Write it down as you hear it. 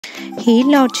Hey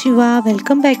Lord Shiva,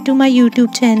 welcome back to my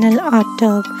YouTube channel Art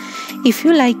Tub. If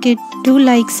you like it, do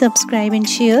like, subscribe and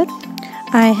share.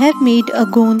 I have made a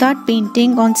Gond art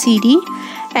painting on CD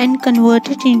and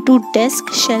converted it into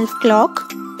desk shelf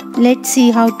clock. Let's see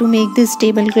how to make this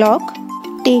table clock.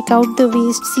 Take out the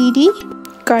waste CD,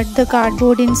 cut the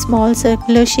cardboard in small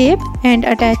circular shape and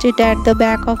attach it at the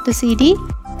back of the CD.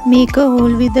 Make a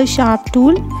hole with the sharp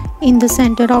tool in the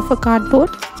center of a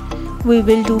cardboard. We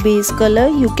will do base color.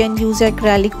 You can use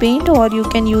acrylic paint or you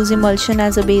can use emulsion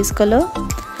as a base color.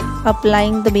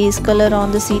 Applying the base color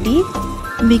on the CD.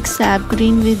 Mix sap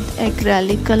green with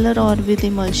acrylic color or with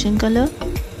emulsion color,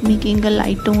 making a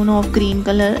light tone of green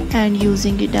color and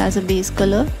using it as a base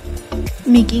color.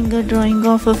 Making a drawing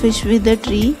of a fish with a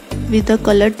tree with a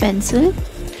colored pencil.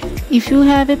 If you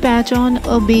have a patch on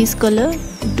a base color,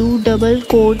 do double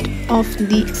coat of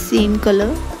the same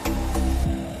color.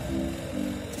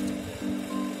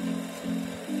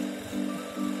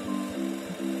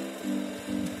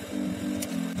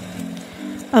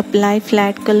 Apply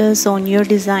flat colors on your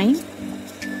design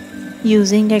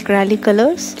using acrylic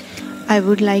colors. I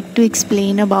would like to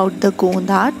explain about the Gond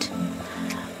art.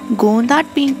 Gond art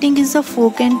painting is a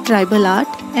folk and tribal art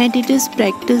and it is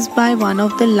practiced by one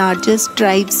of the largest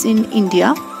tribes in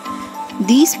India.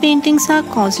 These paintings are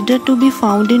considered to be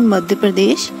found in Madhya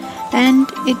Pradesh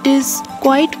and it is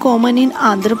quite common in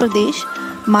Andhra Pradesh,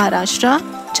 Maharashtra,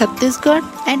 Chhattisgarh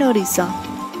and Orissa.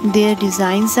 Their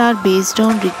designs are based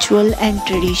on ritual and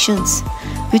traditions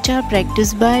which are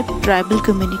practiced by tribal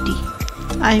community.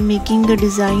 I am making a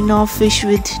design of fish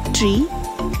with tree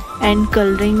and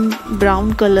coloring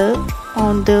brown color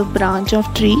on the branch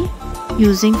of tree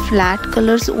using flat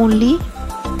colors only.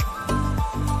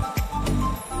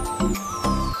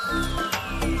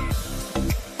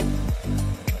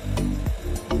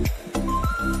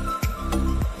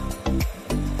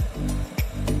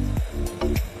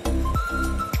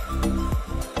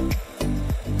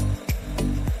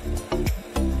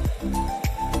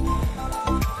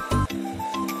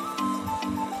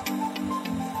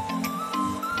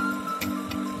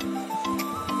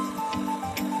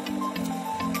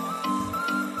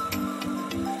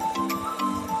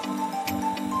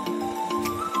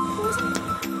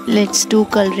 Let's do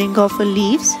coloring of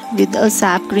leaves with a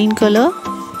sap green color.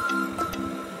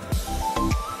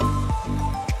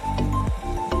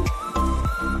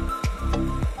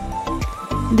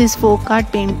 This folk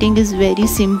art painting is very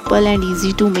simple and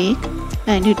easy to make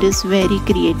and it is very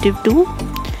creative too.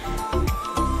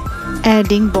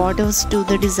 Adding borders to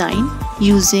the design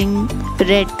using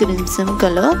red crimson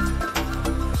color.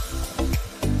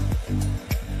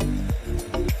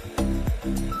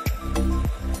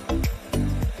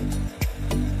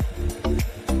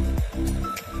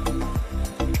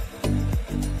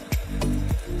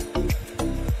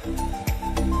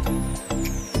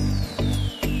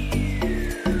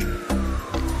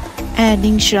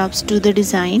 Adding shrubs to the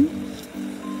design.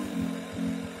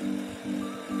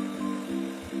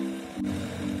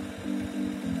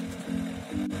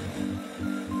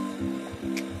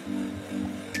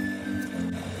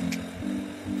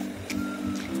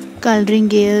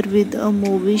 Coloring air with a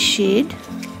mauve shade.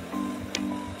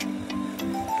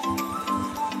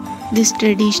 This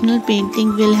traditional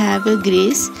painting will have a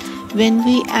grace when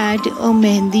we add a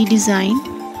mehndi design.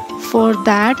 For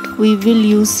that we will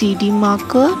use CD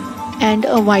marker and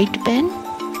a white pen.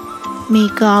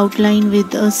 Make an outline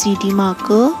with a CD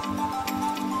marker.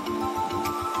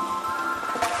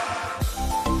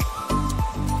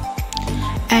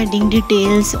 Adding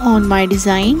details on my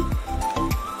design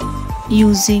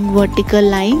using vertical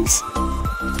lines.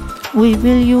 We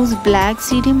will use black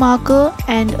CD marker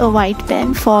and a white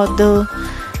pen for the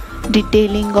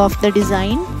detailing of the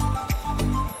design.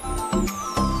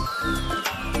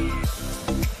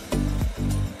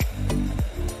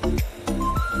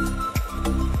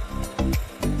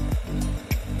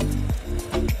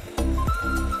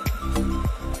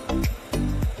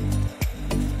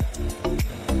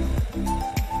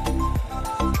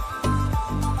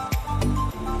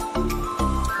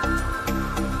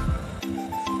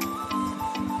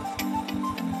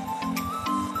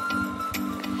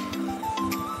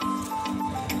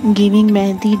 Giving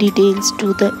mehndi details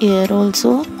to the air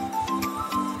also.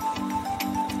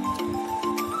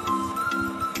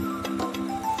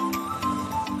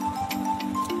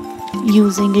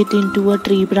 Using it into a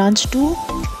tree branch too.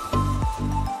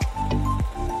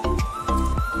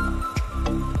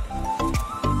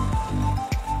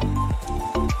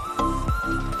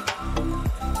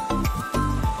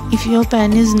 If your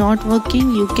pen is not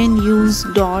working, you can use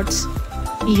dots.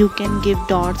 You can give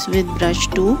dots with brush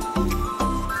too.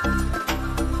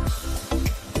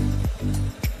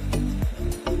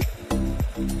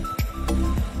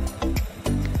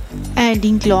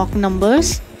 Adding clock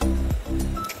numbers.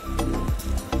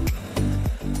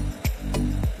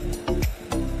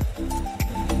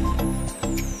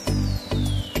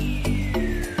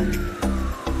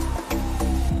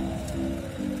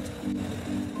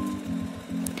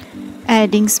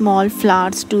 Adding small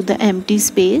flowers to the empty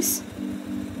space.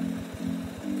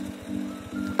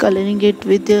 Coloring it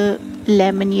with the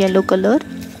lemon yellow color.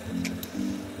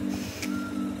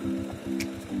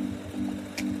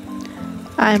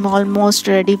 I am almost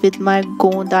ready with my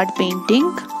gold art painting.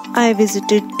 I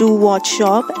visited to watch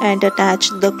shop and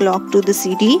attached the clock to the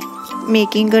CD,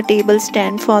 making a table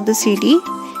stand for the CD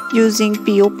using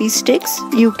POP sticks.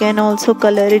 You can also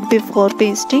color it before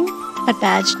pasting.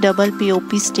 Attach double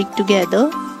POP stick together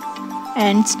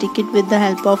and stick it with the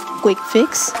help of quick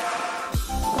fix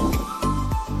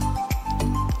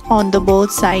on the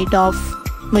both side of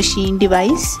machine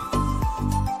device.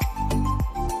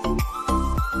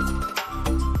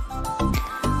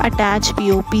 Attach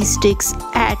POP sticks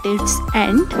at its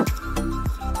end.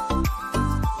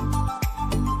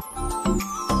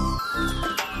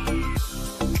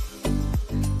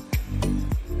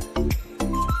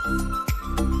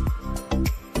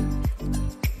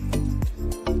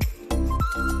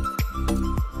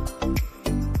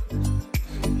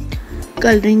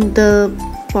 Coloring the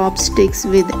pop sticks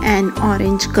with an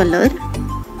orange color.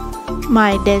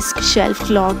 My desk shelf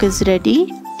clock is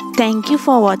ready. Thank you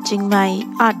for watching my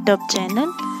Art Tub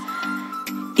channel.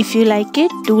 If you like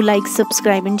it, do like,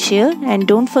 subscribe and share, and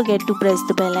don't forget to press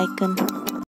the bell icon.